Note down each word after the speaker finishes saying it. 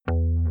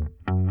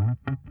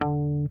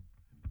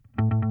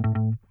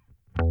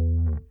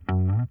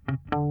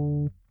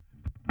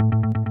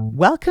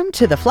Welcome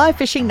to the Fly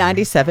Fishing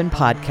 97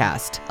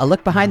 podcast, a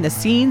look behind the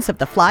scenes of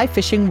the fly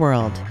fishing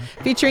world,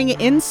 featuring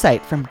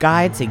insight from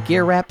guides and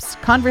gear reps,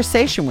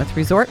 conversation with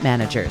resort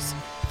managers,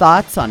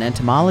 thoughts on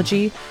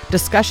entomology,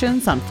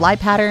 discussions on fly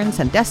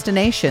patterns and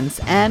destinations,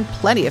 and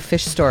plenty of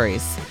fish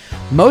stories.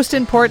 Most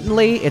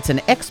importantly, it's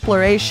an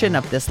exploration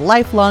of this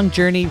lifelong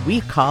journey we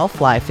call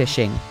fly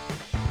fishing.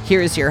 Here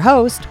is your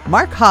host,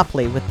 Mark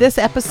Hopley, with this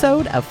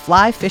episode of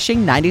Fly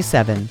Fishing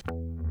 97.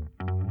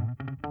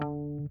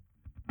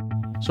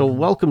 So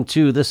welcome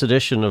to this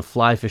edition of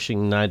Fly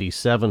Fishing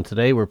 97.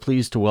 Today we're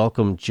pleased to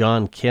welcome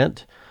John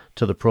Kent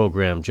to the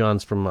program.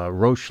 John's from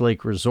Roche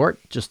Lake Resort,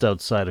 just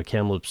outside of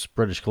Kamloops,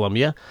 British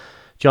Columbia.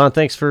 John,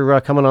 thanks for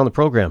coming on the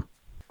program.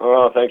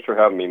 Oh, thanks for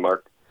having me,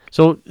 Mark.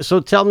 So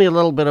tell me a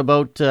little bit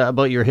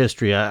about your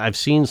history. I've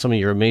seen some of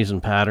your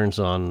amazing patterns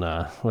on,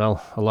 a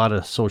lot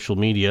of social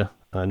media.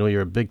 I know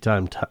you're a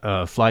big-time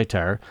fly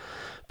tyer,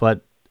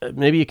 but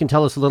maybe you can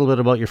tell us a little bit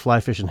about your fly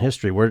fishing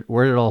history. Where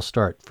did it all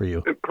start for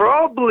you? It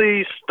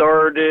probably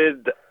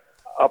started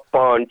up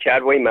on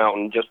Chadway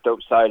Mountain, just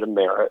outside of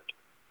Merritt.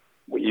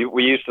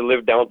 We used to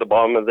live down at the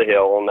bottom of the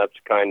hill, and that's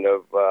kind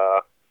of,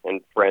 and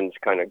friends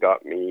kind of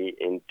got me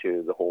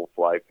into the whole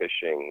fly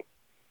fishing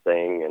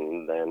thing,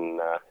 and then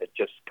it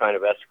just kind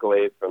of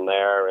escalated from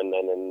there. And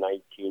then in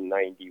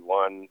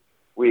 1991,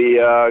 we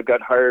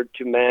got hired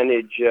to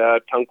manage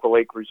Tunkwa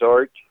Lake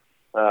Resort,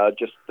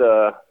 just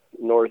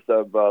north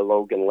of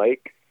Logan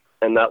Lake,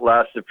 and that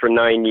lasted for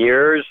 9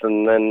 years.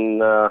 And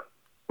then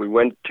we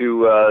went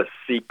to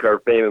seek our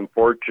fame and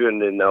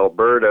fortune in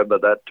Alberta,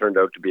 but that turned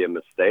out to be a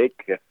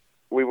mistake.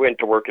 We went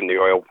to work in the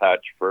oil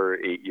patch for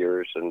 8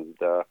 years, and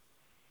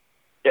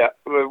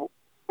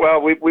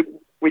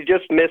we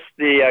just missed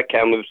the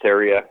Kamloops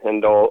area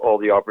and all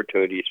the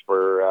opportunities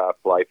for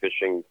fly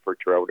fishing for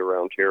trout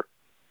around here.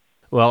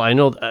 Well, I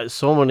know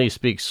so many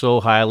speak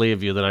so highly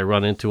of you that I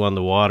run into on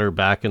the water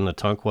back in the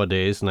Tunkwa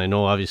days, and I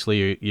know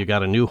obviously you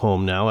got a new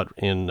home now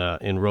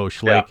in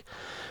Roche Lake. Yeah.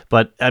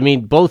 But I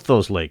mean, both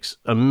those lakes,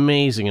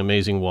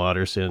 amazing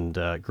waters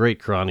and great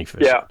crawny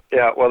fishing.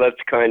 Yeah. Well, that's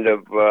kind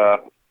of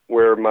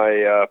where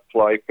my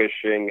fly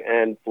fishing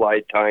and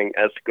fly tying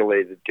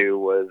escalated to,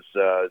 was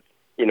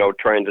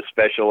trying to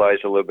specialize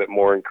a little bit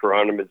more in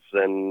chironomids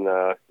than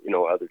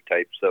other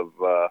types of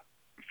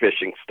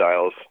fishing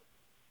styles.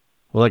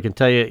 Well, I can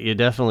tell you, you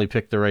definitely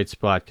picked the right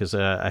spot, because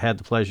I had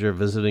the pleasure of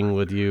visiting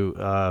with you,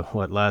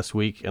 last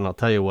week, and I'll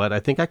tell you what, I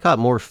think I caught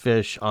more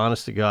fish,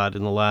 honest to God,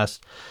 in the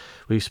last,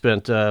 we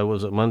spent,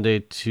 was it Monday,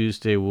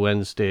 Tuesday,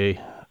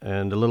 Wednesday,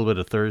 and a little bit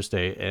of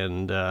Thursday,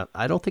 and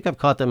I don't think I've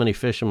caught that many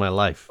fish in my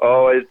life.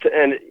 Oh, it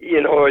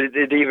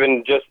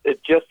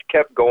just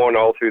kept going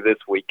all through this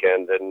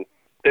weekend, and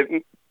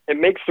it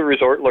makes the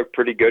resort look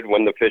pretty good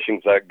when the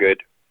fishing's that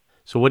good.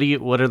 So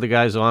what are the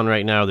guys on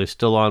right now? Are they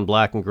still on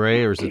black and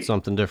gray, or is it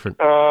something different?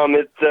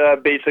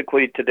 It's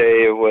basically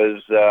today it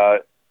was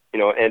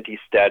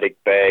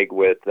anti-static bag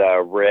with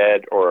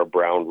red or a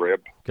brown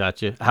rib.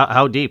 Gotcha.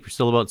 How deep?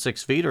 Still about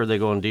 6 feet, or are they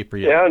going deeper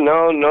yet? Yeah,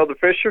 no, the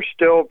fish are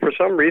still, for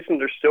some reason,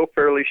 they're still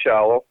fairly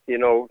shallow.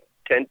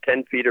 10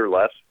 feet or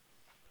less.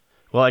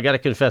 Well, I got to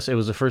confess, it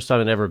was the first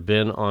time I'd ever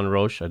been on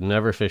Roche. I'd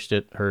never fished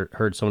it.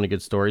 Heard so many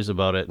good stories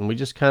about it, and we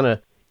just kind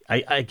of.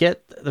 I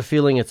get the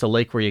feeling it's a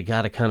lake where you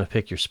got to kind of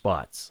pick your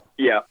spots.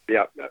 Yeah.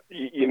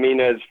 You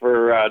mean as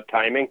for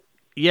timing?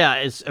 Yeah,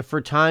 it's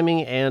for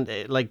timing, and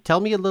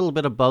tell me a little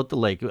bit about the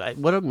lake.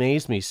 What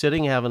amazed me,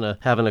 sitting having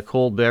a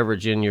cold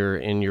beverage in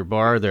your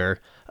bar there,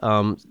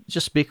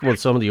 just speaking with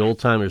some of the old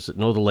timers that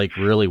know the lake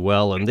really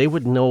well, and they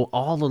would know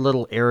all the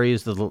little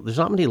areas. There's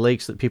not many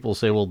lakes that people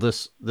say, well,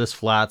 this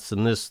flats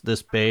and this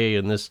bay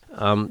and this.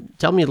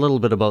 Tell me a little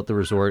bit about the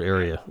resort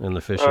area and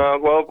the fishing.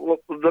 Well,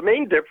 the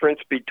main difference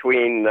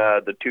between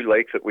the two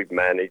lakes that we've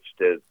managed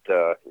at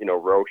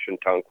Roche and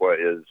Tunkwa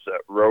is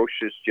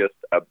Roche is just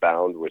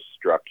abound with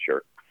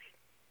structure,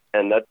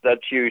 and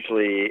that's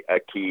usually a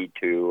key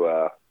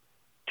to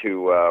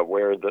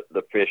where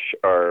the fish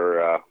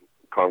are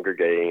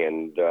congregating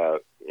and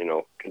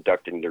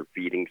conducting their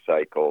feeding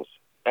cycles,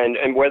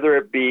 and whether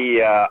it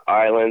be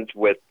islands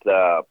with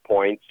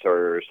points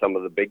or some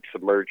of the big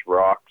submerged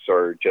rocks,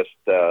 or just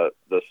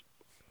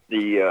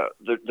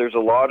there's a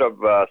lot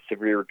of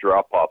severe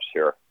drop-offs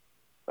here.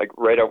 Like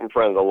right out in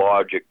front of the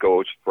lodge, it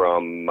goes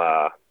from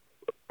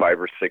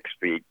 5 or 6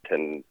 feet,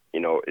 and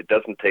it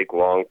doesn't take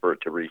long for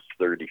it to reach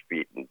 30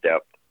 feet in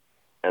depth.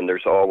 And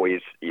there's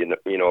always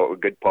a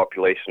good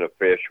population of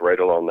fish right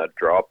along that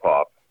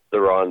drop-off.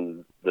 They're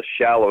on the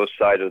shallow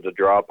side of the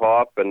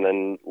drop-off, and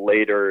then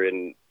later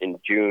in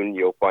June,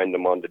 you'll find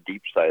them on the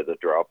deep side of the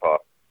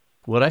drop-off.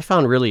 What I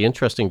found really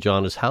interesting,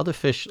 John, is how the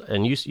fish,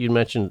 and you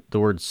mentioned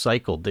the word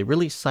cycled, they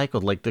really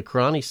cycled. Like the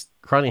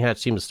Crowny hatch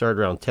seemed to start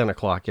around 10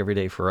 o'clock every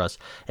day for us.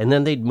 And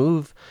then they'd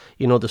move,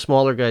 the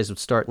smaller guys would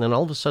start, and then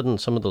all of a sudden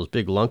some of those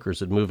big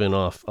lunkers would move in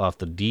off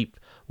the deep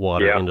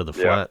water into the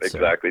flats. Yeah,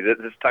 exactly.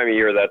 This time of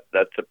year,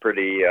 that's a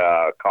pretty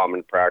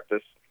common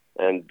practice.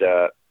 And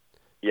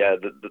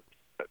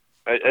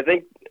I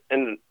think,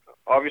 and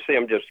obviously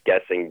I'm just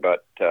guessing,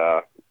 but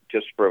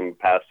just from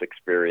past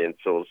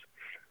experiences,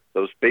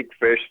 those big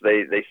fish,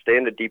 they stay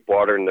in the deep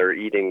water and they're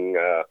eating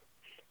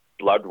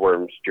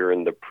bloodworms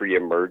during the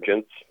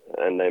pre-emergence,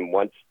 and then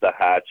once the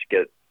hatch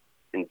gets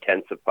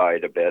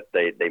intensified a bit,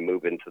 they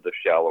move into the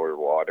shallower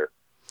water.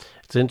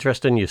 It's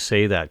interesting you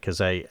say that, because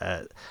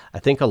I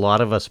think a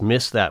lot of us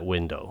miss that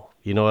window.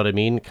 You know what I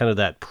mean? Kind of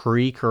that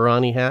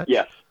pre-Karani hatch?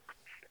 Yes.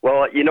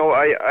 Well,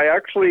 I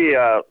actually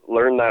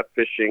learned that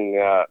fishing.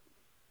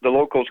 The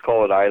locals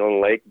call it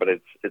Island Lake, but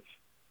its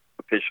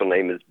official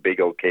name is Big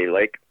OK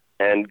Lake.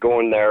 And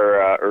going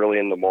there early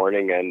in the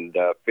morning and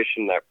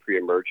fishing that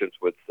pre-emergence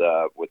with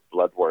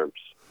bloodworms.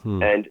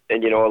 And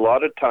a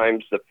lot of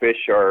times the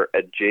fish are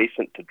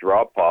adjacent to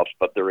drop-offs,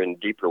 but they're in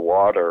deeper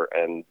water.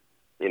 And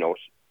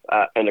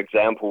an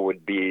example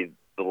would be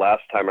the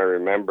last time I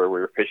remember we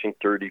were fishing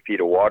 30 feet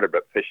of water,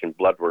 but fishing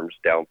bloodworms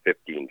down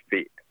 15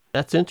 feet.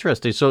 That's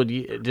interesting. So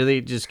do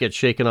they just get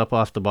shaken up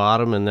off the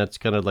bottom, and that's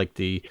kind of like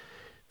the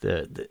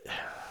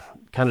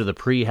kind of the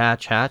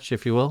pre-hatch,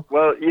 if you will?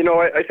 Well,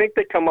 I think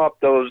they come up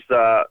those,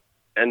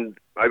 and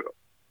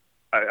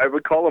I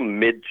would call them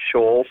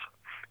mid-shoals,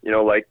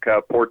 like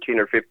 14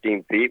 or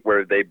 15 feet,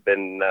 where they've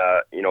been,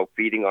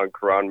 feeding on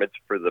chironomids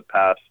for the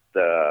past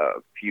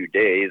few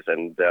days,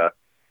 and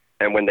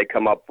when they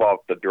come up off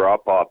the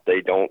drop-off,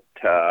 they don't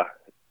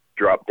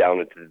drop down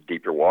into the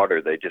deeper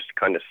water. They just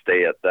kind of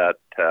stay at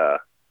that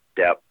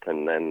depth,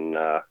 and then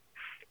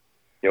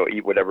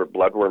eat whatever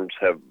bloodworms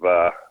have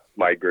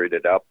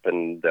migrated up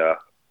and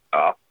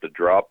off the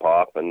drop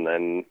off, and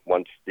then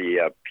once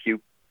the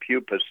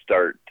pupas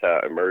start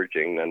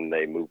emerging, then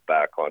they move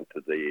back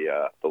onto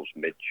the those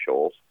mid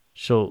shoals.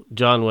 So,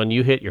 John, when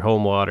you hit your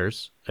home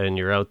waters and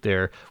you're out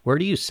there, where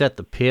do you set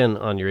the pin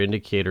on your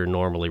indicator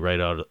normally? Right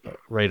out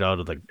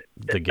of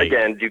the gate.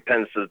 Again,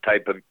 depends on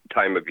the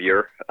time of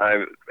year.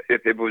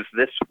 If it was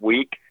this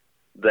week,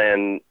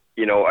 then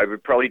I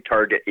would probably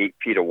target 8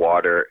 feet of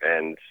water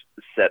and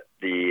set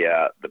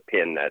the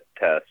pin at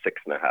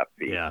 6.5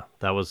 feet. Yeah,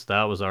 that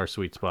was our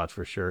sweet spot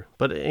for sure.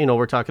 But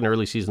we're talking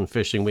early season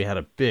fishing. We had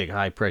a big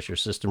high pressure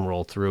system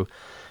roll through.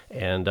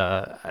 And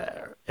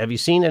have you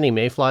seen any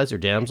mayflies or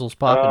damsels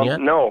popping yet?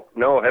 No,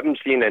 haven't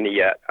seen any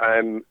yet.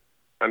 I'm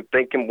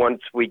thinking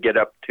once we get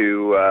up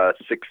to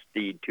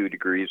 62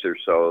 degrees or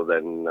so,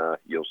 then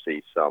you'll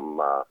see some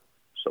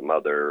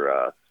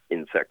other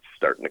insects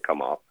starting to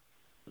come off.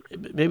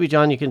 Maybe,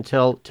 John, you can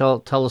tell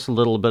us a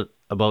little bit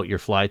about your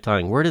fly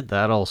tying. Where did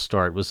that all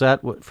start? Was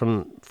that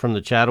from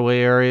the Chattaway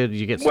area? Did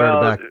you get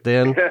started back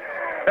then?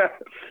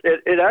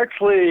 It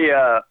actually,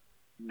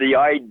 the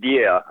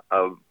idea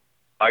of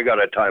I got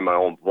to tie my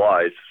own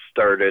flies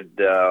started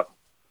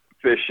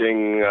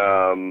fishing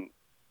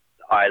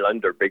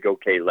Island or Big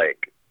OK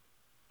Lake.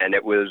 And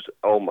it was,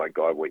 oh my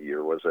God, what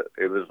year was it?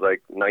 It was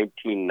like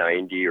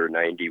 1990 or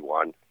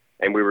 91.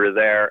 And we were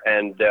there,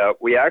 and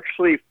we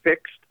actually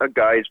fixed a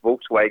guy's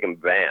Volkswagen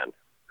van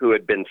who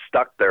had been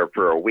stuck there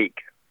for a week.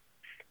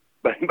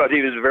 But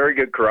he was a very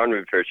good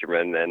chironomid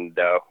fisherman, and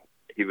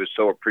he was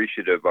so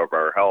appreciative of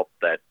our help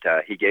that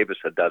he gave us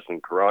a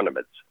dozen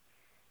chironomids.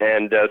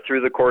 And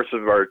through the course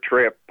of our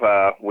trip,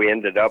 we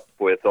ended up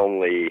with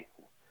only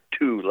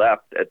 2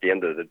 left at the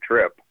end of the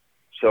trip.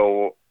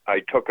 So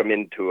I took him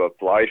into a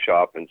fly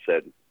shop and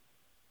said,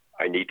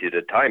 I need you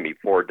to tie me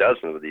 4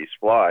 dozen of these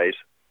flies.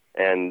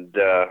 And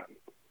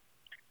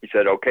he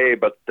said, okay,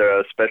 but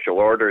the special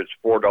order is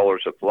 $4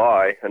 a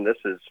fly. And this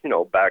is,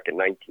 back in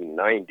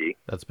 1990.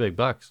 That's big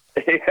bucks.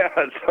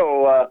 Yeah.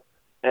 So,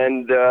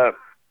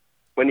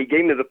 when he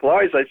gave me the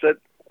flies, I said,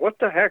 what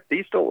the heck?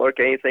 These don't look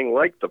anything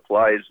like the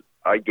flies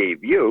I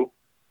gave you.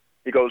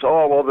 He goes,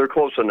 oh, well, they're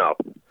close enough.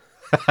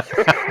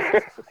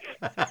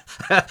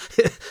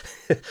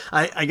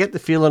 I get the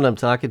feeling I'm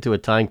talking to a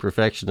tying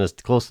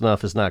perfectionist. Close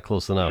enough is not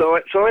close enough.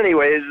 So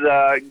anyways,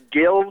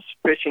 Gill's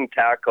Fishing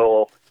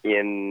Tackle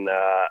in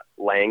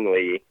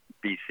Langley,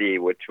 BC,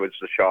 which was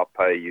the shop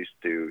I used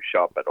to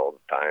shop at all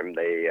the time.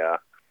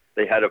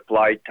 They had a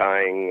fly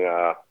tying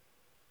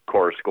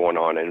course going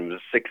on, and it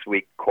was a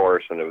 6-week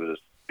course, and it was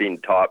being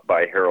taught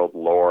by Harold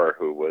Lohr,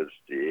 who was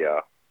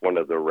the one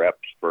of the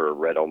reps for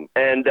Redom.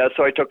 And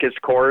so I took his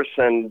course,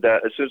 and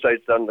as soon as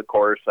I'd done the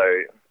course,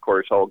 I, of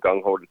course, all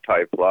gung-ho to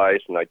tie flies,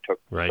 and I took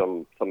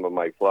some of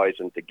my flies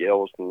into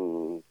Gill's,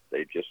 and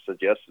they just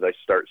suggested I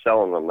start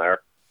selling them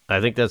there.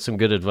 I think that's some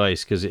good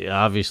advice, because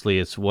obviously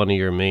it's one of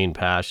your main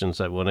passions.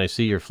 That when I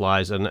see your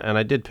flies, and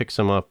I did pick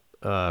some up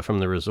from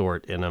the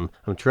resort, and I'm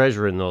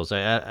treasuring those. I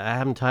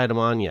haven't tied them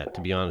on yet,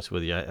 to be honest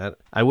with you.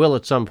 I will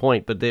at some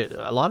point, but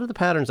a lot of the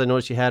patterns I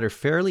noticed you had are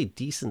fairly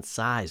decent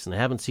size, and I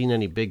haven't seen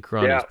any big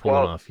cronies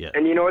pulling off yet.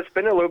 And it's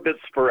been a little bit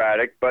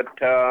sporadic, but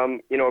a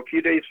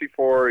few days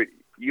before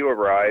you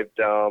arrived,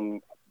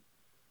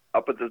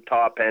 up at the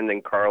top end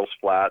in Carl's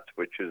Flats,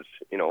 which is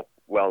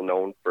well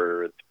known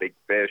for its big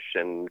fish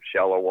and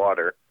shallow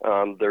water.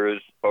 There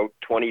was about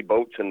 20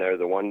 boats in there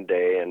the one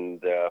day,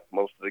 and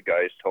most of the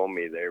guys told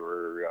me they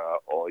were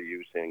all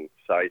using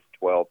size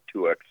 12,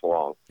 2X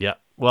long. Yeah.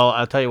 Well,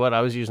 I'll tell you what, I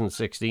was using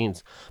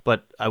 16s,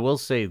 but I will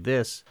say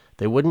this,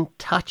 they wouldn't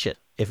touch it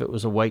if it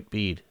was a white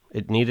bead.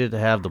 It needed to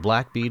have the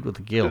black bead with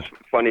the gill. It's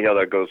funny how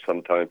that goes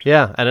sometimes.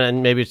 Yeah,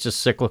 and maybe it's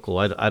just cyclical.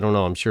 I don't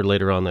know. I'm sure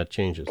later on that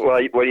changes.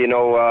 Well,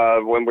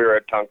 when we were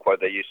at Tonquah,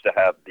 they used to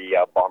have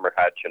the bomber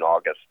hatch in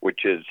August,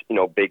 which is,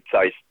 big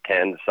size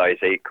 10, size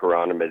 8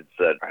 chironomids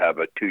that have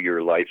a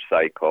 2-year life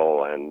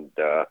cycle. And,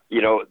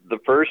 the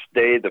first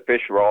day, the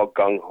fish were all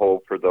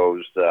gung-ho for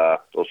those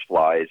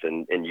flies,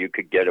 and you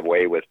could get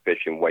away with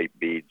fishing white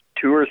beads.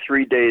 2 or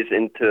 3 days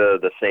into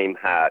the same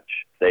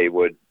hatch, they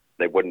wouldn't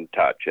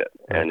touch it.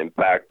 And in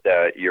fact,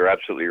 you're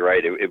absolutely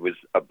right. It was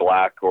a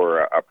black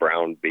or a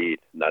brown bead,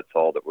 and that's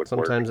all that would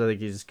work. Sometimes I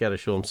think you just got to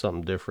show them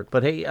something different.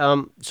 But hey,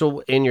 so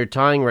in your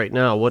tying right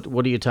now, what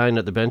are you tying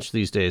at the bench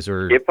these days?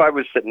 Or if I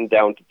was sitting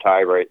down to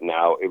tie right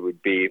now, it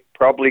would be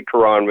probably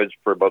chironomids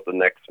for about the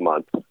next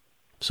month.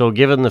 So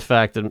given the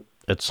fact that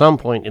at some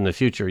point in the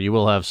future you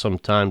will have some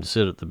time to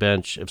sit at the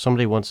bench, if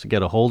somebody wants to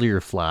get a hold of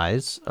your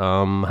flies,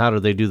 how do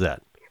they do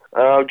that?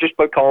 Just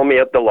by calling me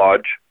at the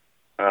lodge.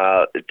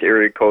 It's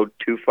area code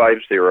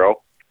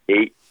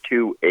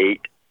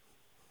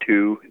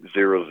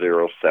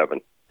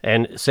 250-828-2007.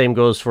 And same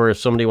goes for if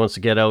somebody wants to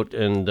get out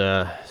and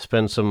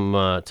spend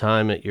some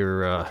time at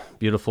your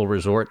beautiful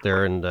resort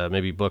there and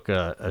maybe book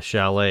a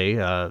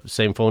chalet.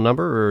 Same phone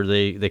number, or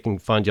they can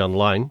find you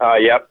online?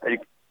 Yep,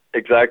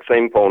 exact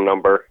same phone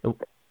number. Oh.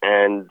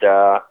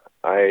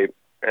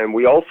 And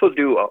we also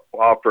do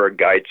offer a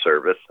guide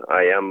service.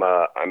 I'm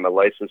a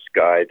licensed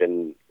guide,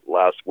 and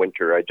last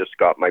winter I just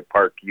got my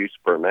park use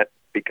permit.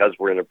 Because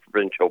we're in a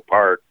provincial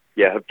park,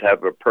 you have to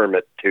have a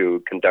permit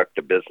to conduct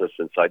a business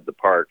inside the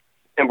park.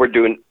 And we're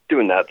doing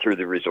that through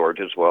the resort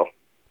as well.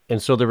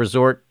 And so the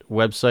resort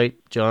website,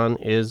 John,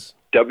 is?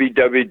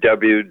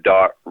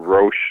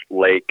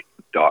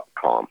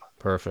 www.rochelake.com.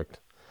 Perfect.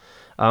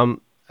 I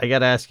got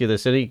to ask you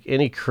this.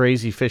 Any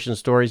crazy fishing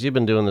stories? You've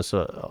been doing this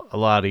a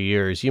lot of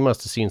years. You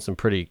must have seen some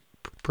pretty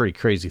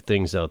crazy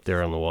things out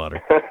there on the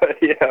water.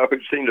 Yeah,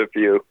 we've seen a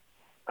few.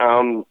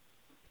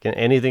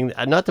 Anything,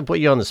 not to put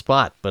you on the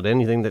spot, but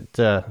anything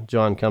that,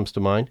 John, comes to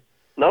mind?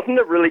 Nothing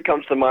that really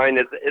comes to mind,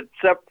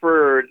 except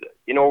for,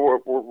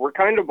 we're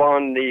kind of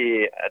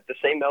at the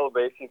same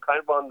elevation,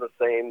 kind of on the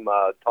same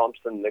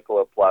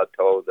Thompson-Nicola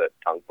Plateau that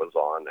Tunk was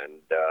on,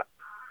 and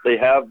they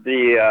have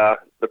the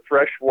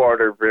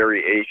freshwater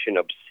variation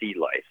of sea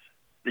lice.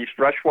 These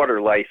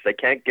freshwater lice, they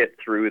can't get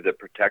through the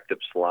protective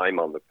slime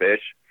on the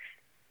fish,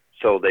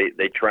 so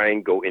they try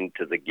and go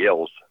into the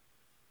gills.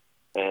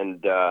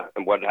 And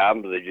what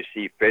happens is you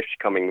see fish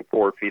coming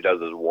 4 feet out of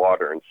the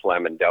water and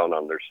slamming down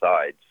on their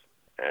sides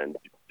and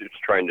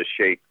just trying to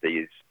shake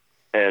these.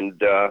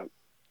 And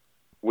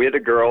we had a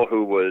girl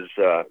who was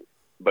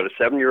about a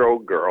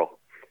 7-year-old girl,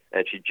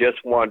 and she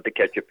just wanted to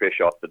catch a fish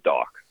off the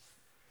dock.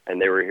 And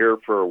they were here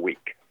for a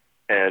week.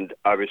 And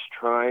I was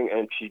trying,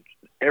 and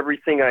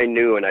everything I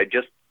knew, and I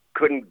just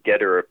couldn't get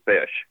her a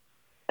fish.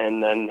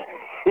 And then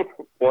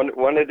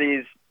one of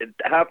these, it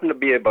happened to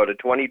be about a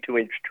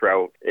 22-inch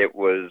trout. It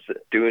was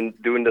doing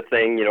the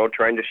thing,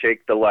 trying to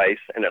shake the lice,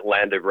 and it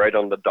landed right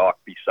on the dock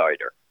beside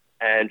her.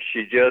 And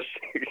she just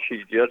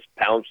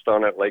pounced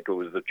on it like it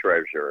was a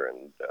treasure.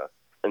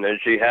 And then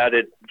she had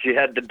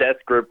the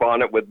death grip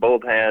on it with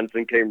both hands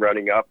and came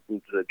running up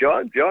and said,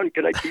 John,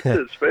 can I keep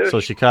this fish? So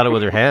she caught it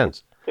with her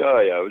hands.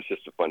 Oh, yeah, it was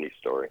just a funny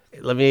story.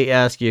 Let me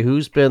ask you,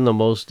 who's been the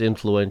most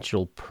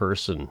influential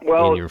person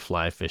in your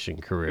fly fishing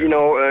career?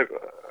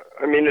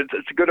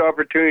 It's a good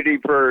opportunity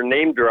for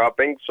name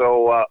dropping.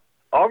 So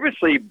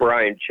obviously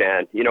Brian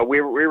Chan. We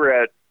were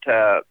at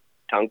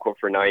Tonquah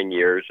for 9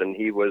 years, and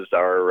he was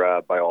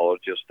our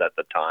biologist at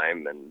the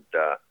time. And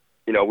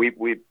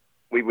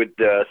we would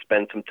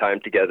spend some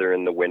time together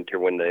in the winter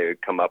when they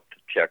would come up to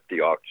check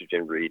the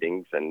oxygen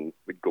readings, and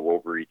we'd go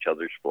over each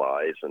other's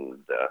flies.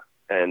 And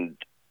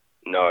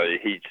no,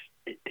 he's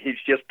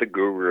just the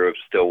guru of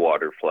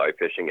stillwater fly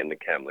fishing in the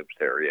Kamloops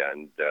area,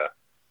 and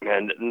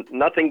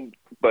nothing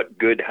but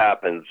good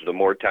happens the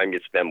more time you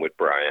spend with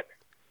Brian.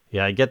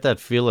 Yeah, I get that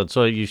feeling.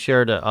 So you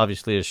shared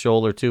obviously a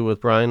shoal or two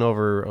with Brian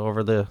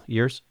over the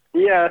years?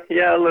 Yeah,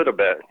 a little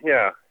bit,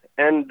 yeah.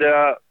 And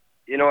I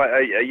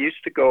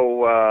used to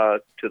go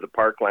to the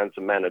parklands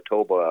of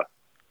Manitoba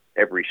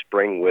every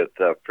spring with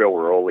Phil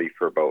Rowley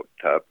for about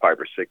 5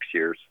 or 6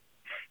 years.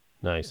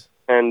 Nice.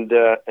 And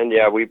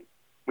yeah, we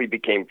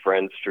became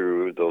friends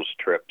through those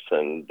trips,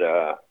 and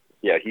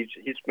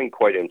he's been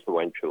quite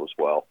influential as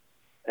well.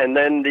 And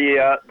then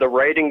the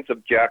writings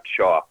of Jack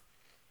Shaw.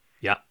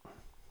 Yeah.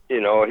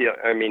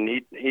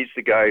 He's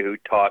the guy who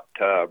taught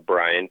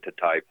Brian to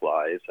tie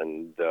flies,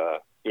 and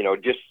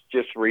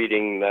just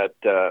reading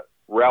that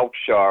Ralph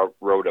Shaw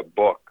wrote a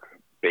book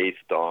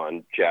based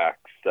on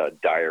Jack's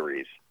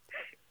diaries,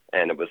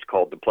 and it was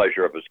called The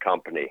Pleasure of His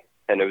Company.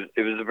 And it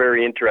was a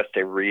very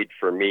interesting read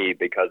for me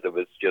because it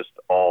was just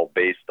all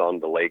based on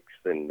the lakes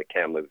in the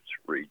Kamloops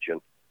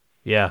region.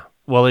 Yeah.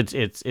 Well,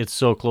 it's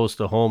so close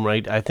to home,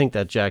 right? I think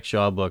that Jack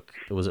Shaw book,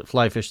 was it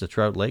Fly Fish the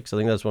Trout Lakes? I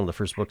think that's one of the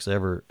first books I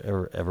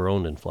ever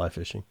owned in fly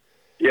fishing.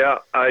 Yeah,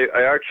 I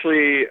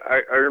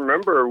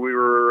remember we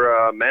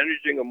were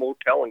managing a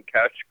motel in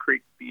Cache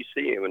Creek,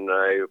 BC, and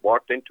I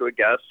walked into a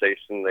gas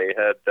station. They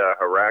had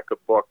a rack of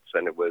books,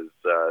 and it was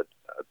a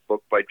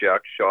book by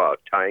Jack Shaw,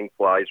 Tying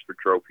Flies for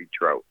Trophy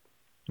Trout.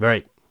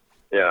 Right.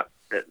 Yeah,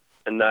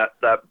 and that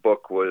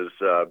book was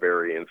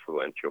very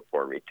influential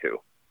for me too.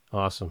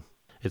 Awesome.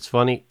 It's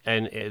funny,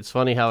 and it's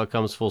funny how it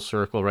comes full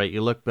circle, right?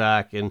 You look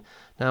back, and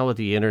now with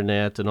the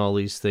internet and all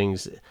these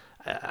things,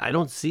 I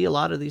don't see a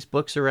lot of these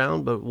books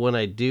around, but when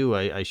I do,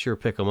 I sure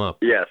pick them up.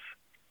 Yes,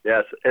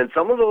 yes, and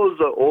some of those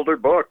older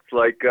books,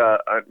 like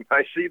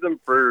I see them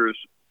for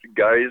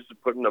guys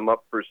putting them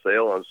up for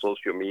sale on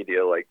social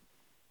media. Like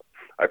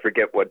I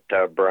forget what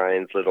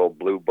Brian's little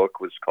blue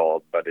book was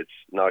called, but it's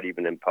not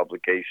even in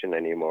publication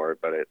anymore.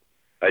 But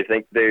I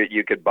think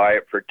you could buy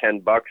it for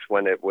 $10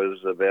 when it was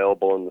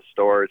available in the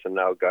stores, and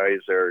now guys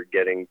are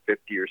getting $50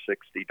 or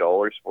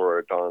 $60 for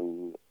it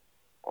on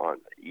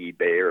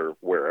eBay or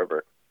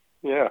wherever.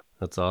 Yeah,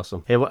 that's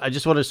awesome. Hey, I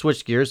just want to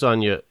switch gears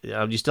on you.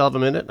 Do you still have a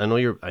minute? I know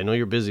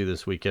you're busy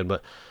this weekend,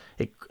 but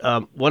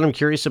what I'm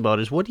curious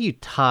about is what do you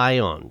tie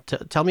on?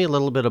 Tell me a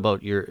little bit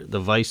about the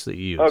vise that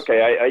you use.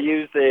 Okay, I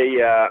use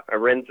a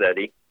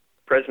Renzetti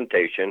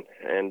presentation,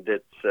 and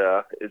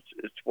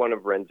it's one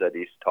of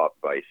Renzetti's top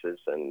vices,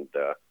 and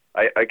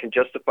I can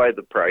justify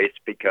the price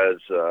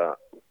because,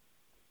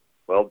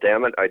 well,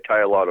 damn it, I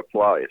tie a lot of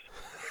flies.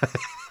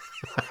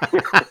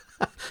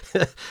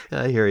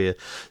 I hear you.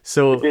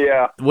 So,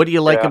 yeah, what do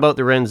you like about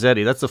the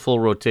Renzetti? That's a full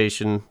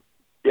rotation.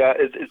 Yeah,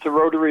 it's a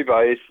rotary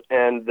vise,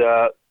 and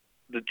the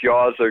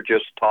jaws are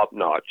just top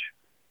notch.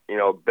 You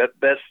know,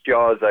 best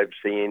jaws I've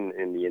seen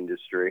in the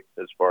industry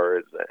as far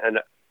as, and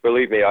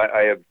believe me,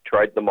 I have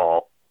tried them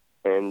all,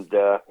 and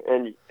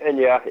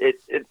yeah,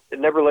 it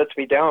never lets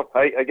me down.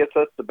 I guess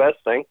that's the best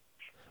thing.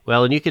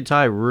 Well, and you can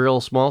tie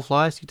real small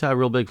flies. You tie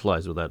real big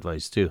flies with that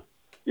vise too.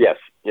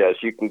 Yes,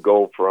 you can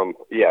go from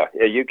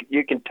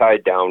you can tie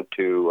down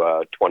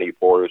to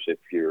 24s if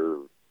you're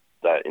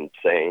that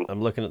insane.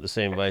 I'm looking at the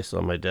same vise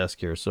on my desk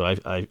here, so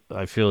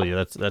I feel you.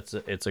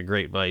 It's a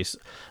great vise,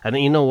 and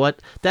you know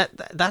what?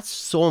 That's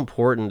so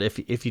important.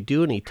 If you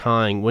do any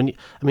tying,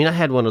 I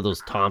had one of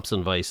those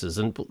Thompson vices,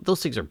 and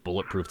those things are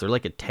bulletproof. They're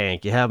like a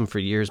tank. You have them for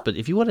years, but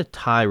if you want to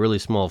tie really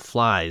small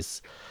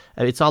flies,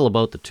 it's all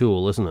about the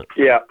tool, isn't it?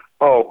 Yeah.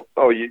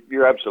 Oh,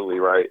 you're absolutely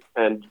right.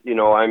 And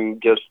I'm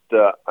just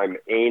I'm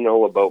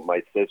anal about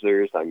my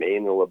scissors. I'm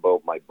anal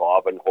about my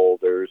bobbin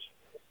holders.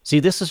 See,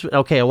 this is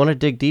okay. I want to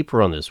dig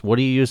deeper on this. What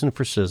are you using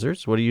for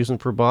scissors? What are you using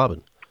for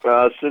bobbin?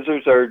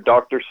 Scissors are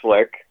Dr.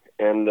 Slick,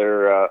 and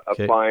they're a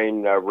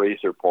fine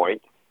razor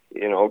point.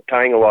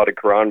 Tying a lot of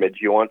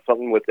chironomids, you want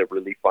something with a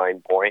really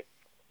fine point.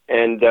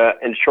 And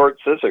short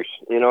scissors.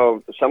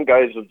 Some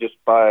guys will just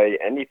buy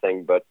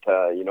anything, but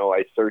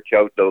I search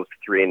out those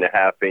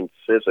 3.5-inch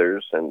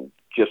scissors, and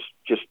just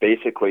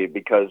basically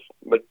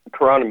but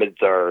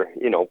chironomids are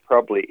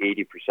probably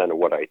 80% of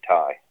what I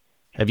tie.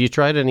 Have you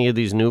tried any of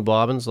these new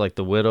bobbins like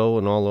the Widow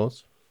and all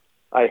those?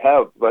 I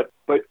have, but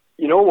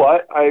you know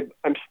what?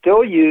 I'm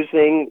still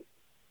using.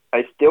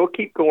 I still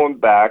keep going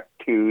back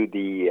to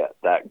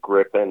that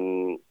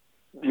Griffin,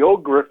 the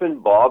old Griffin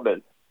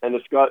bobbin. And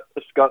it's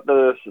got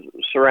the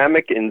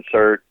ceramic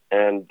insert,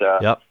 and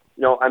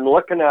I'm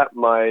looking at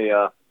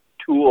my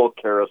tool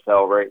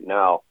carousel right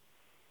now,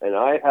 and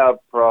I have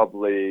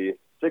probably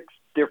 6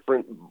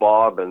 different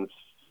bobbins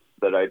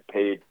that I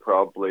paid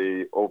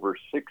probably over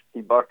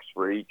 $60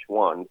 for each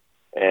one,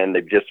 and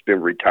they've just been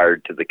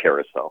retired to the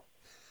carousel.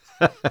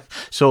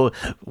 So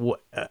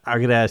I'm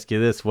going to ask you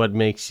this: what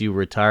makes you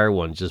retire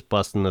one? Just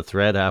busting the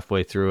thread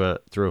halfway through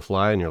a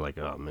fly, and you're like,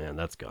 oh man,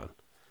 that's gone.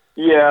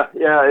 Yeah,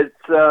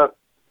 it's.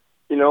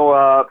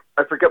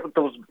 I forget what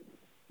those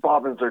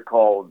bobbins are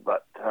called,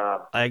 but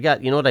I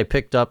got, what I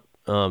picked up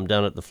down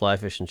at the Fly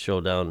Fishing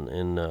Show down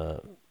in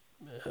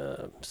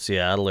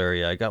Seattle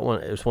area. I got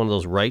one. It was one of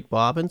those Wright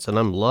bobbins, and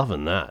I'm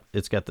loving that.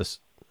 It's got this.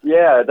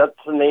 Yeah, that's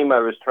the name I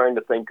was trying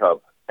to think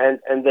of, and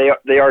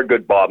they are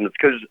good bobbins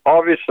because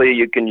obviously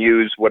you can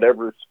use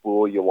whatever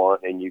spool you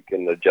want, and you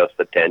can adjust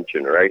the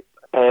tension, right?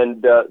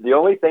 And the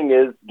only thing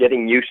is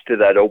getting used to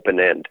that open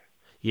end.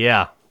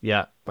 Yeah,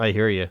 I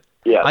hear you.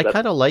 Yeah, I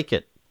kind of like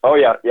it. Oh,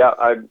 yeah.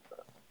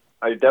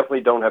 I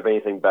definitely don't have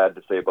anything bad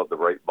to say about the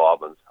Wright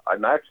bobbins.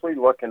 I'm actually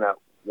looking at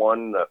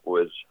one that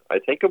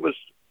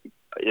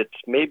it's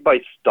made by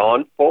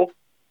Stoneful.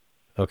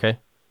 Okay.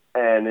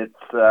 And it's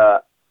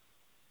the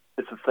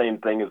same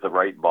thing as the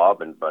Wright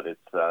bobbin, but it's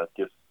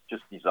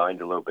just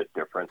designed a little bit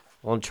different.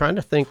 Well, I'm trying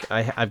to think.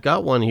 I've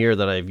got one here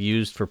that I've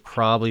used for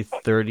probably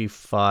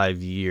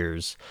 35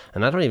 years,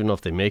 and I don't even know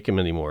if they make them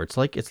anymore. It's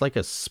like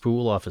a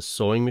spool off a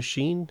sewing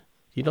machine.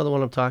 You know the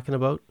one I'm talking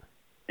about?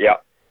 Yeah.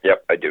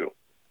 Yep, I do.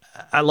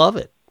 I love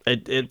it.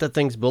 That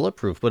thing's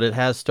bulletproof, but it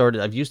has started.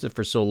 I've used it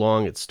for so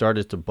long, it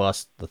started to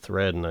bust the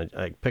thread, and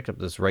I picked up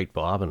this Wright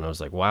bobbin, and I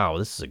was like, wow,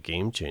 this is a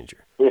game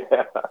changer.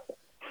 Yeah,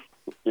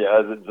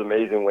 it's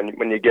amazing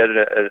when you get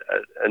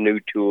a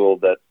new tool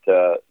that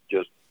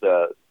just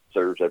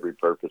serves every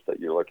purpose that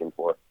you're looking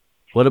for.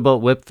 What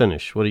about whip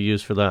finish? What do you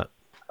use for that?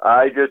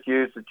 I just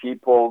use the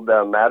cheap old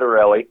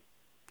Matarelli.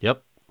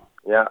 Yep.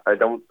 Yeah, I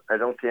don't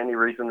see any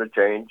reason to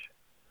change.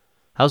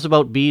 How's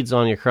about beads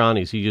on your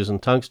cronies? You using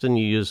tungsten?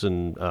 You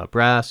using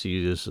brass? You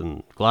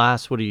using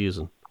glass? What are you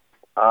using?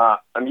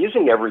 I'm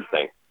using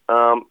everything.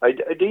 I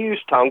do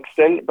use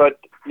tungsten, but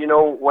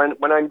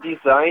when I'm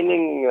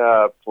designing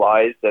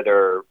flies that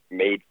are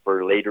made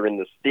for later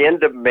in the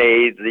end of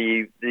May,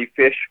 the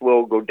fish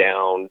will go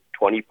down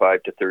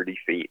 25 to 30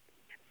 feet.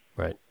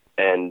 Right.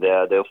 And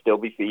they'll still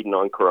be feeding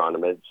on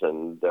chironomids,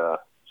 and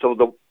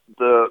so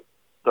the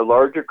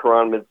larger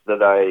chironomids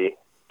that I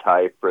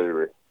tie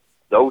for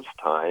those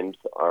times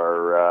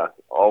are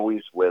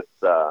always with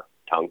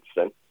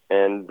tungsten,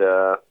 and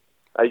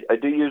I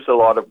do use a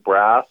lot of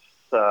brass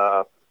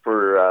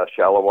for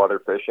shallow water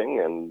fishing,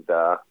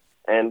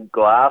 and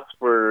glass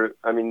for.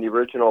 I mean, the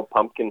original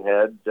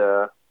Pumpkinhead,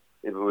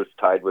 it was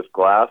tied with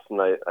glass, and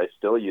I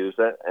still use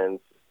it, and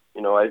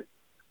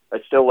I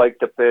still like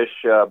to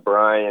fish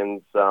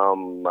Brian's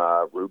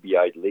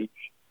ruby-eyed leech,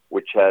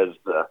 which has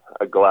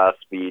a glass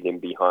bead in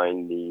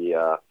behind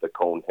the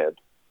cone head.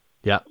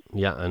 Yeah,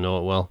 I know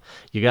it well.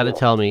 You got to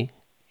tell me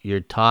your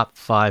top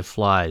 5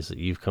 flies that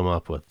you've come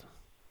up with.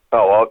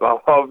 Oh,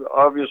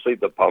 obviously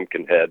the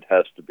Pumpkinhead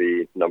has to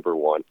be number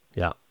one.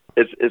 Yeah.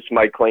 It's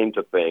my claim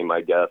to fame,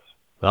 I guess.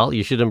 Well,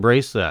 you should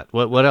embrace that.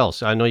 What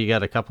else? I know you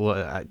got a couple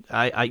of.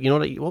 You know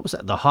what was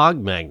that? The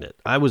hog magnet.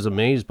 I was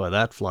amazed by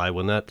that fly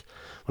when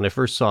I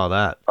first saw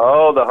that.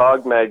 Oh, the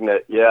hog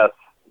magnet. Yes.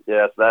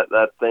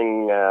 That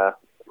thing.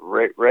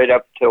 Right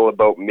up till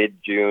about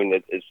mid-June,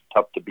 it's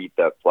tough to beat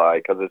that fly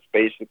because it's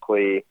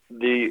basically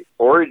the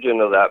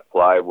origin of that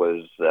fly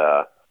was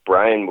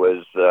Brian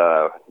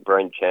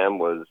Chan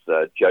was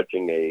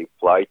judging a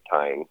fly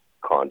tying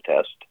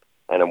contest,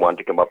 and I wanted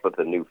to come up with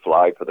a new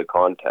fly for the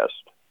contest.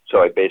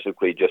 So I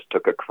basically just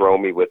took a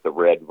chromie with a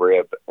red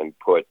rib and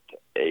put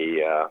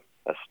a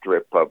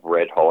strip of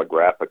red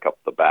holographic up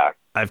the back.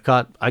 I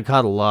caught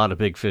a lot of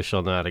big fish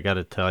on that. I got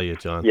to tell you,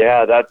 John.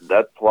 Yeah,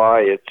 that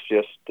fly. It's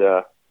just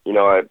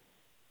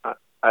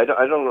I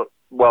don't know.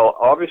 Well,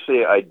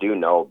 obviously I do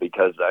know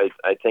because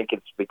I think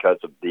it's because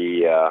of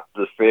the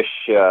fish.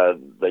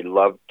 They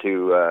love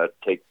to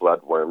take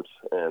bloodworms,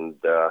 and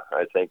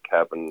I think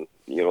having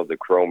the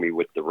chromie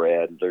with the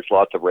red. There's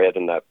lots of red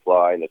in that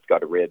fly, and it's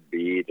got a red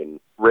bead and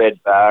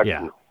red back.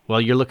 Yeah.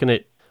 Well, you're looking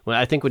at. Well,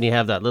 I think when you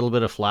have that little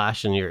bit of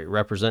flash and you're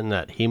representing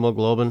that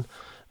hemoglobin,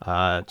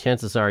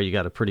 chances are you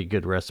got a pretty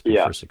good recipe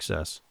for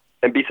success.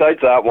 And besides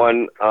that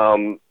one,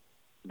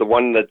 the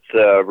one that's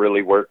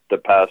really worked the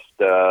past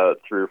 3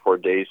 or 4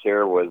 days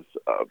here was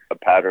a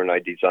pattern I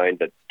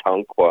designed at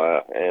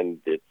Tonquah, and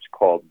it's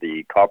called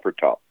the Copper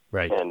Top.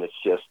 Right. And it's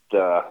just,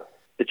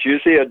 it's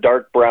usually a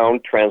dark brown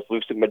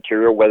translucent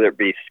material, whether it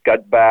be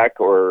scudback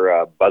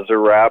or buzzer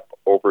wrap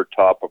over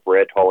top of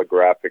red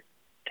holographic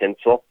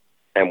tinsel.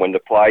 And when the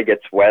fly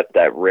gets wet,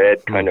 that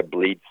red kind of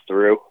bleeds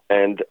through.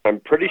 And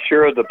I'm pretty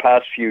sure the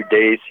past few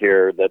days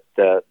here that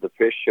the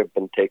fish have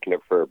been taking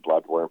it for a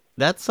bloodworm.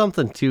 That's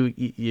something, too.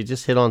 You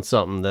just hit on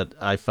something that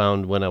I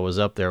found when I was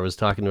up there. I was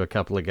talking to a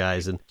couple of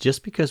guys, and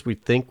just because we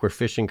think we're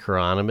fishing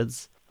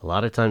chironomids, a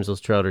lot of times those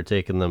trout are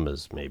taking them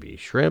as maybe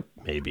shrimp,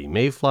 maybe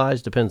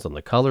mayflies, depends on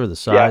the color, the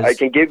size. Yeah, I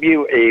can give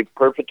you a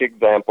perfect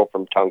example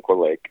from Tonquah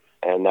Lake,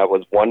 and that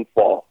was one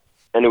fall.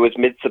 And it was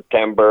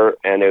mid-September,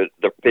 and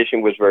the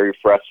fishing was very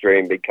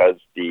frustrating because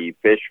the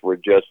fish were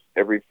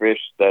every fish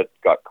that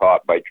got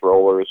caught by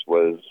trollers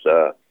was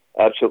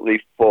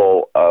absolutely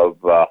full of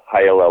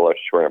Hyalella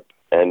shrimp.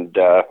 And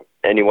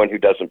anyone who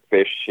doesn't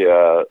fish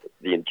the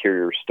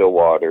interior still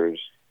waters,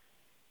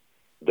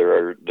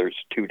 there's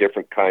 2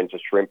 different kinds of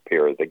shrimp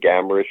here. The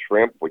Gamera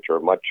shrimp, which are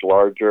much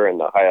larger, and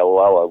the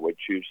Hyalella,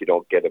 which usually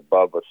don't get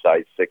above a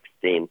size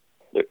 16.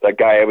 The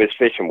guy I was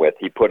fishing with,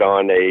 he put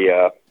on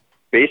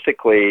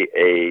basically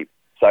a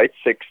size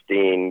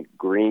 16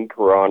 green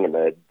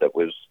chironomid that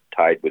was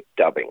tied with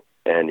dubbing,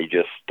 and he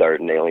just started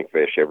nailing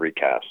fish every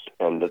cast,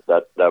 and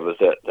that was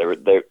it.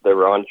 They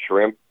were on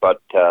shrimp, but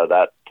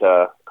that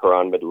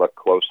chironomid looked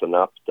close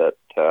enough that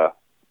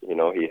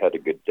he had a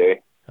good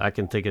day. I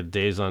can think of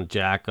days on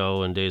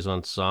Jacko and days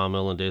on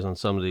Sawmill and days on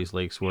some of these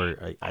lakes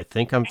where I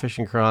think I'm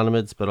fishing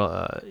chironomids,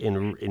 but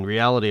in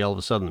reality, all of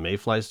a sudden the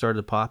mayflies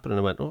started popping, and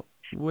I went, oh,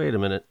 wait a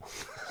minute.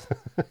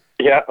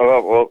 Yeah,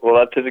 well,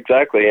 that's it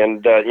exactly.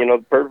 And,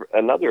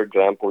 another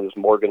example is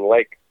Morgan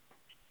Lake,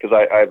 because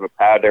I have a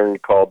pattern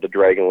called the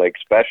Dragon Lake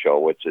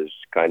Special, which is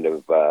kind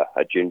of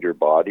a ginger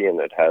body, and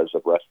it has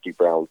a rusty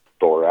brown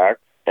thorax.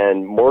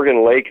 And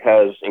Morgan Lake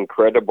has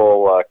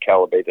incredible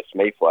Calabatus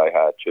mayfly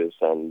hatches,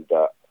 and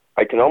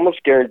I can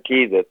almost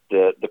guarantee that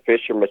the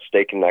fish are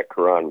mistaking that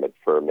chironomid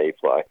for a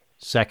mayfly.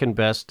 Second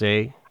best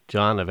day,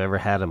 John, I've ever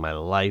had in my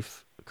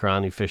life.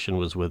 Crony fishing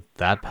was with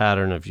that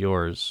pattern of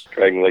yours.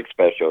 Dragon Lake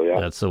Special, yeah.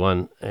 That's the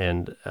one.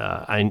 And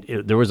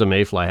there was a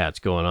mayfly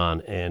hatch going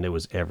on, and it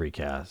was every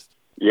cast.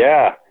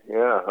 Yeah.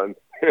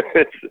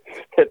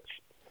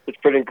 It's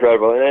pretty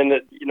incredible. And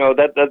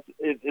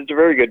it's a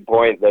very good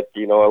point that,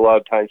 a lot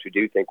of times we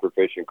do think we're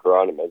fishing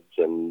chironomids,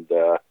 and,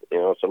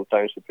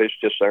 sometimes the fish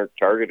just aren't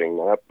targeting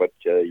that, but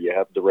you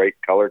have the right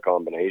color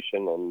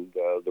combination and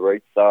the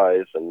right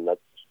size, and that's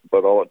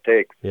about all it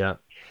takes. Yeah.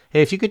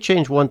 Hey, if you could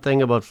change one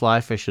thing about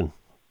fly fishing,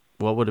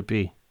 what would it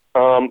be?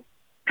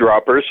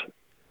 Droppers.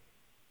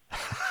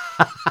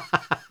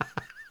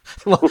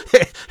 Well,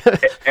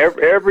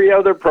 Every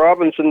other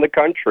province in the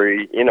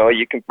country,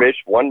 you can fish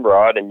one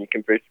rod and you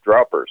can fish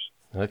droppers.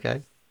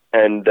 okay.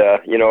 And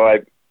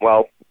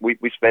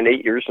we spent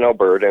 8 years in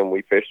Alberta and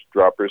we fished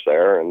droppers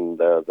there, and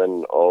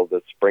then all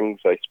the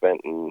springs I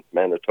spent in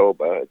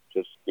Manitoba.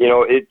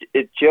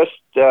 It just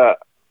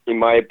in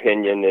my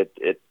opinion,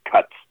 it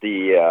cuts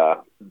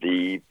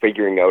the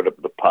figuring out of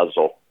the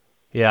puzzle.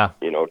 Yeah.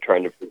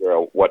 Trying to figure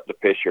out what the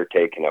fish are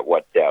taking at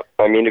what depth.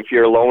 I mean, if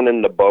you're alone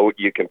in the boat,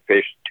 you can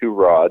fish two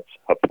rods,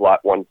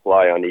 one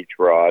fly on each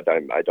rod.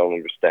 I don't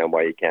understand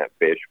why you can't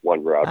fish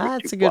one rod with two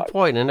That's a good flies.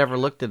 point. I never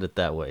looked at it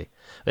that way.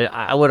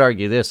 I would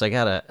argue this. I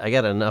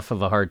got enough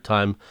of a hard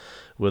time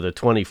with a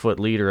 20-foot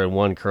leader and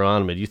one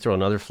chironomid. You throw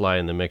another fly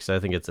in the mix, I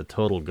think it's a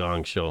total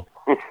gong show.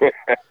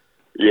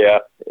 Yeah.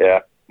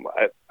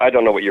 I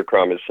don't know what your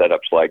chironomid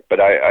setup's like,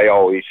 but I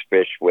always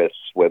fish with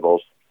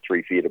swivels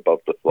 3 feet above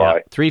the fly. Yeah,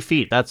 3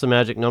 feet. That's the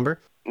magic number?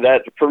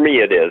 That, for me,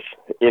 it is.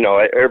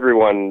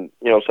 Everyone,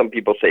 some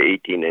people say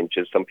 18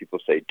 inches, some people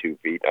say 2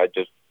 feet.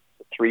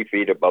 3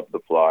 feet above the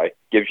fly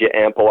gives you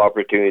ample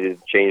opportunity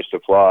to change the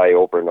fly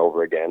over and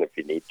over again if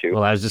you need to.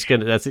 Well, I was just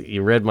going to,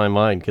 you read my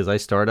mind, because I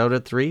start out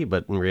at 3,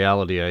 but in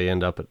reality, I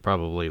end up at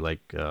probably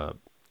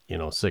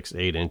 6,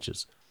 8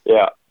 inches.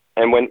 Yeah.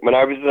 And when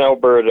I was in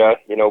Alberta,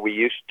 we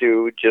used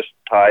to just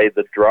tie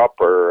the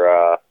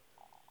dropper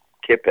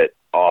tippet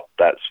off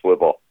that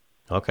swivel.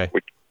 Okay.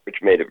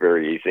 Which made it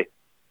very easy.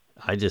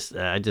 I just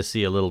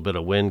see a little bit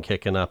of wind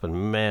kicking up,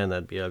 and man,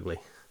 that'd be ugly.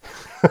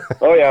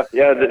 Oh yeah.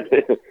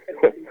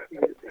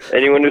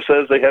 Anyone who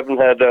says they haven't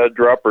had a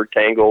dropper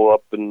tangle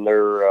up in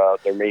their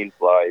main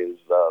fly is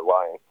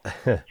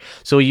lying.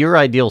 So your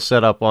ideal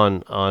setup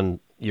on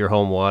your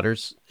home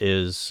waters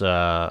is,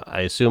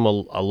 I assume,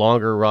 a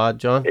longer rod,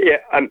 John? Yeah,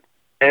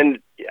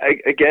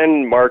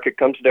 again, Mark, it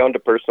comes down to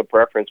personal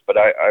preference, but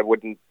I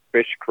wouldn't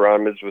fish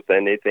chironomids with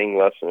anything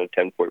less than a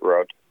 10-foot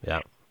rod.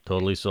 Yeah,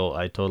 totally. So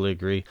I totally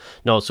agree.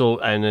 No,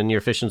 and then you're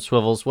fishing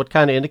swivels. What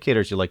kind of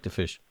indicators you like to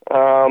fish?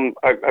 I'm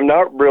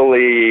not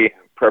really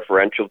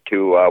preferential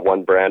to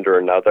one brand or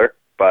another,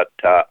 but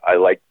I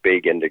like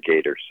big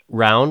indicators.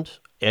 Round,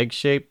 egg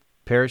shape,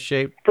 pear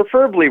shape?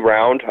 Preferably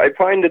round. I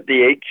find that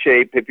the egg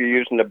shape, if you're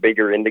using a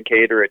bigger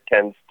indicator, it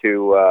tends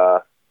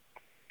to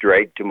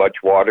drag too much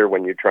water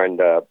when you're trying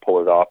to pull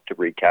it off to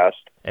recast.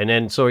 And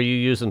then, so are you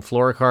using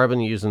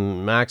fluorocarbon,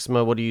 using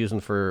Maxima? What are you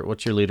using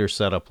what's your leader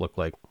setup look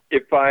like?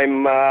 If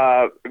I'm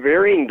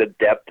varying the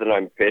depth that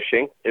I'm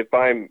fishing, if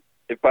I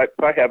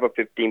have a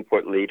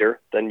 15-foot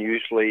leader, then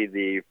usually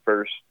the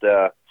first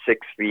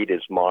 6 feet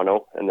is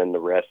mono, and then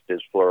the rest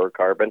is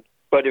fluorocarbon.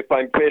 But if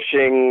I'm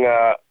fishing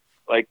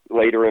like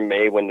later in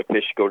May when the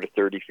fish go to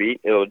 30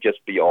 feet, it'll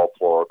just be all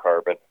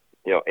fluorocarbon.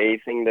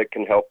 Anything that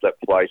can help that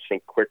fly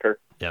sink quicker.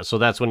 Yeah, so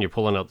that's when you're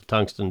pulling out the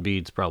tungsten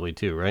beads probably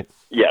too, right?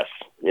 Yes.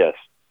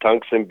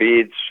 Tungsten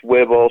beads,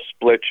 swivel,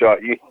 split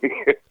shot, you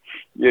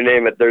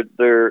name it.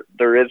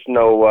 There is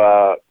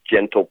no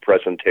gentle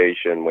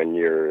presentation when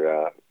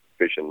you're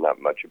fishing that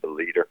much of a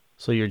leader.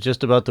 So you're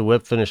just about to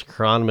whip finish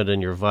chironomid in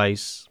your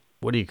vise.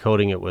 What are you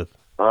coating it with?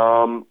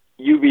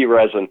 UV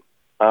resin.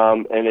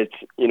 And it's,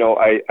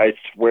 I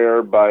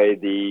swear by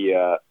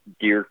the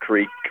Deer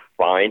Creek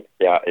Fine.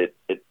 Yeah,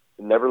 it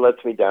never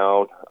lets me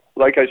down.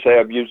 Like I say,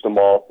 I've used them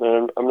all,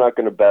 and I'm not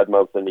going to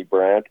badmouth any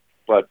brand,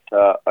 but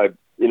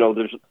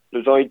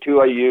there's only two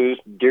I use: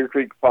 Deer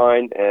Creek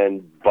Fine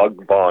and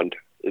Bug Bond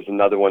is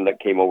another one that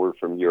came over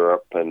from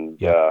Europe, and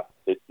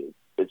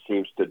it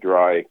seems to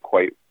dry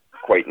quite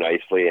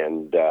nicely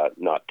and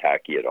not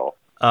tacky at all.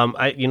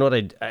 I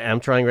am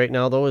trying right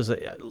now though is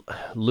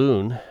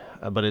Loon,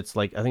 but it's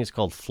I think it's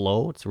called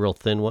Flow. It's a real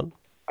thin one.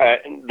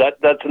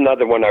 That's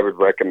another one I would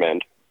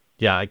recommend.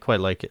 Yeah, I quite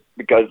like it.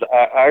 Because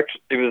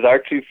it was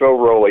actually Phil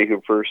Rowley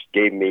who first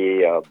gave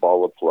me a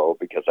ball of Flow,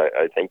 because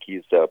I think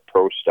he's a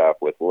pro staff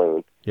with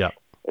Loon. Yeah.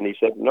 And he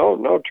said, no,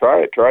 try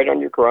it. Try it on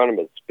your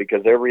chironomids,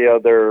 because every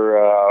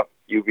other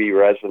UV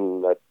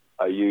resin that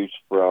I use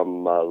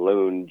from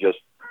Loon just,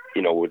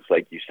 was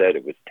like you said,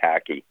 it was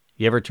tacky.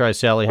 You ever try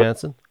Sally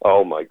Hansen?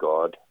 Oh, my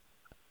God.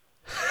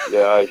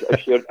 Yeah,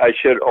 I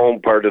should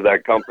own part of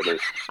that company.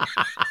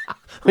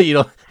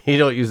 You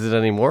don't use it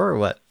anymore, or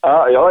what?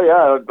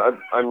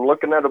 I'm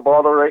looking at a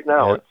bottle right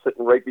now. Yeah. It's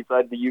sitting right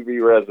beside the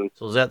UV resin.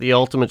 So is that the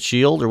Ultimate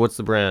Shield, or what's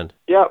the brand?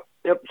 Yep,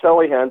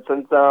 Sally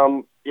Hansen's.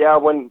 When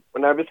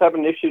I was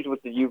having issues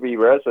with the UV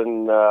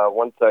resin,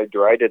 once I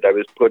dried it, I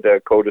was put a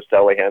coat of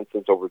Sally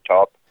Hansen's over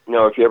top.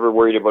 If you're ever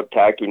worried about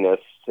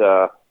tackiness,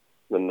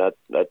 then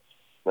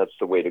that's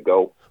the way to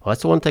go. Well,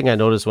 that's the one thing I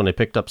noticed when I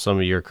picked up some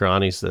of your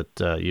chronies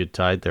that you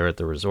tied there at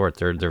the resort.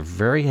 They're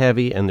very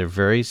heavy, and they're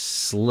very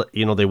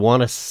they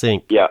want to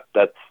sink. Yeah,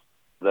 that's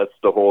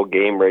the whole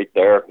game right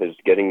there, is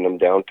getting them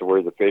down to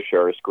where the fish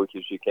are as quick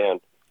as you can.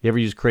 You ever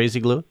use Crazy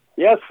Glue?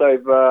 Yes,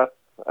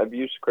 I've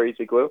used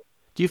Crazy Glue.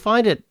 Do you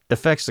find it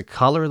affects the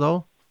color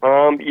though?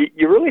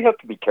 You really have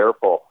to be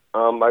careful.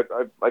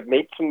 I've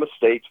made some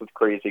mistakes with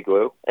Crazy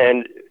Glue,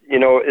 and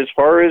as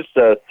far as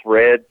the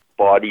thread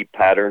body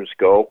patterns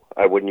go,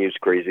 I wouldn't use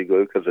Crazy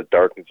Glue because it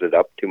darkens it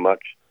up too much.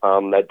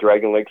 That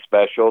Dragon Lake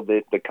Special,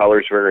 the color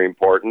is very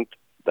important.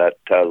 That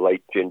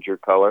light ginger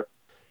color.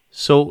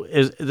 So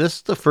is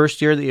this the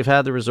first year that you've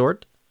had the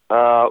resort?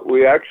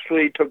 We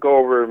actually took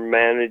over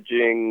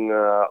managing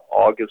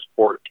August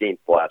 14th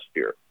last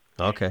year.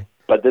 Okay.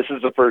 But this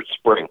is the first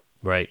spring.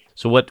 Right.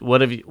 So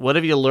what have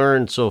you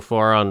learned so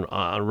far on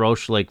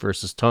Roche Lake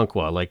versus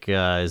Tonquah? Like,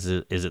 is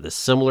it a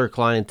similar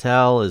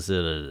clientele?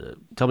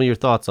 Tell me your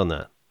thoughts on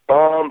that.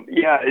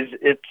 Yeah,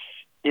 it's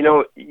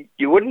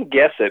you wouldn't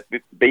guess it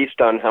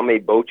based on how many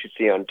boats you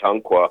see on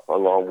Tonquah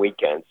on long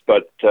weekends,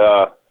 but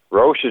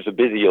Roche is a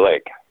busy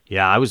lake.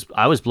 Yeah, I was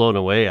blown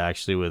away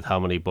actually with how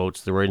many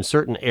boats there were in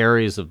certain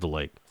areas of the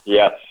lake.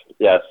 Yes.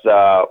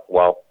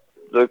 Well,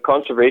 the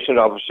conservation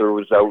officer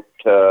was out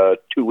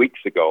 2 weeks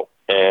ago,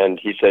 and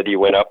he said he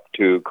went up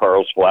to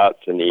Carl's Flats,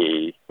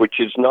 which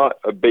is not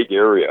a big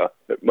area.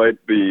 It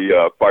might be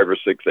 5 or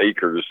 6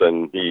 acres,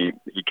 and he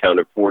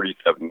counted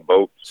 47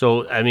 boats.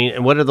 So, I mean,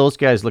 and what are those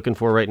guys looking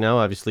for right now?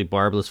 Obviously,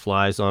 barbless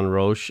flies on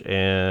Roche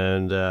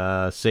and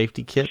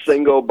safety kits.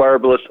 Single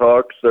barbless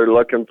hooks. They're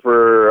looking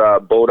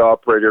for boat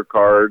operator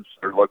cards.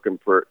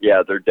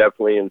 They're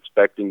definitely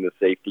inspecting the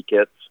safety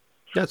kits.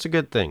 That's a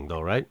good thing,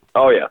 though, right?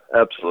 Oh, yeah,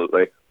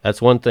 absolutely. That's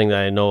one thing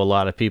that I know a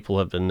lot of people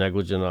have been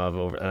negligent of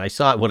over. And I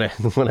saw it when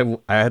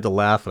I had to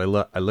laugh.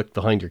 And I looked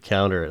behind your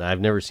counter, and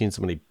I've never seen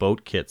so many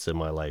boat kits in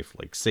my life,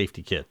 like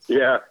safety kits.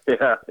 Yeah.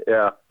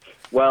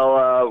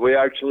 Well, we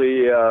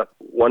actually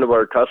one of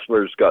our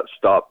customers got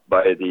stopped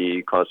by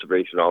the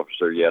conservation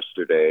officer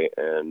yesterday,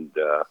 and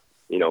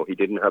he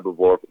didn't have a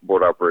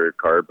boat operator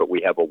card, but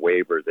we have a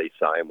waiver they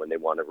sign when they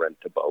want to rent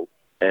a boat.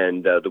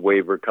 And the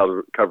waiver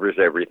covers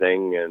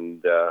everything.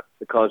 And the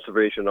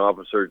conservation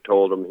officer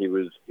told him he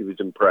was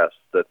impressed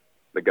that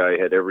the guy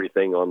had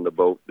everything on the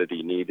boat that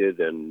he needed,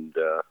 and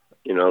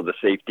the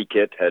safety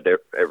kit had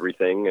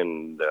everything.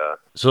 And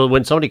so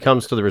when somebody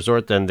comes to the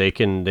resort, then they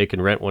can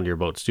rent one of your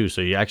boats too.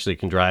 So you actually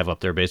can drive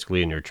up there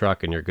basically in your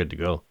truck, and you're good to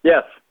go.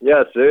 Yes.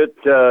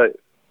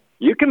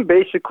 You can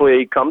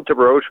basically come to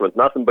Roche with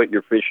nothing but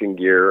your fishing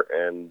gear,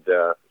 and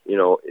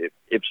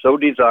if so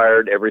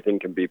desired, everything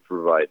can be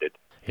provided.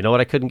 You know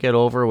what I couldn't get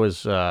over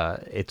was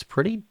it's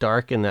pretty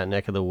dark in that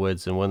neck of the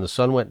woods, and when the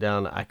sun went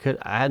down, I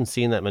hadn't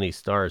seen that many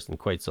stars in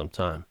quite some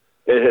time.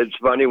 It's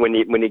funny when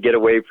you get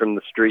away from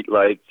the street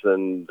lights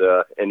and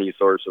any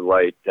source of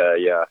light.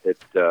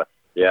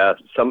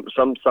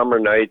 Some summer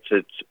nights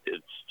it's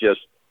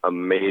just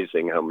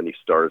amazing how many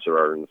stars there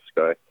are in the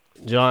sky.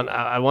 John,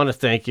 I want to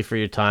thank you for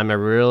your time. I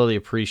really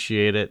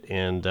appreciate it,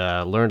 and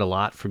learned a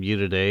lot from you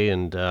today.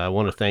 And I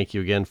want to thank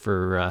you again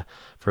for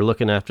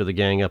looking after the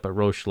gang up at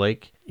Roche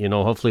Lake.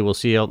 Hopefully we'll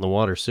see you out in the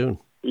water soon.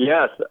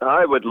 Yes,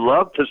 I would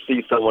love to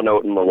see someone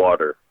out in the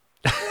water.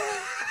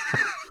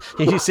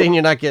 Are you saying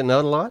you're not getting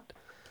out a lot?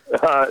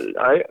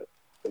 I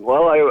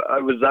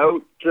was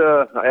out.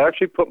 I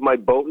actually put my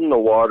boat in the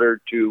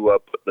water to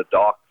put the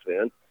docks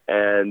in.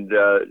 And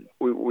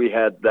we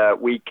had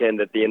that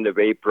weekend at the end of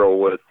April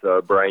with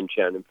Brian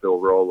Chen and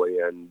Phil Rowley,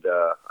 and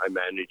I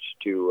managed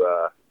to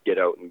get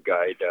out and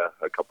guide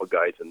a couple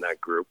guys in that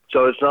group.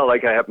 So it's not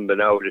like I haven't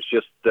been out. It's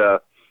just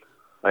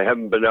I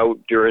haven't been out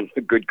during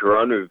the good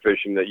Corona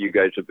fishing that you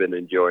guys have been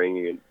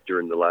enjoying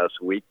during the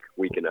last week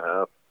and a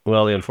half.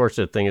 Well, the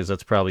unfortunate thing is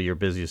that's probably your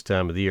busiest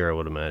time of the year, I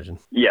would imagine.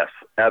 Yes,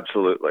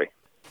 absolutely.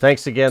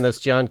 Thanks again. That's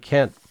John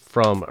Kent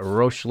from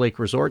Roche Lake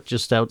Resort,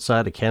 just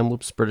outside of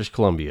Kamloops, British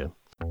Columbia.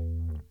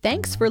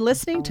 Thanks for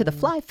listening to the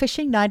Fly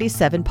Fishing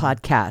 97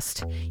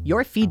 podcast.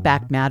 Your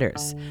feedback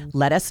matters.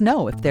 Let us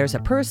know if there's a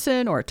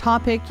person or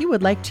topic you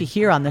would like to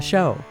hear on the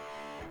show.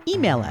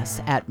 Email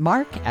us at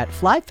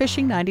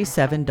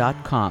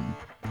mark@flyfishing97.com.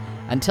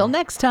 Until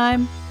next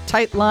time,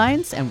 tight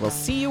lines, and we'll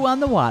see you on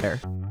the water.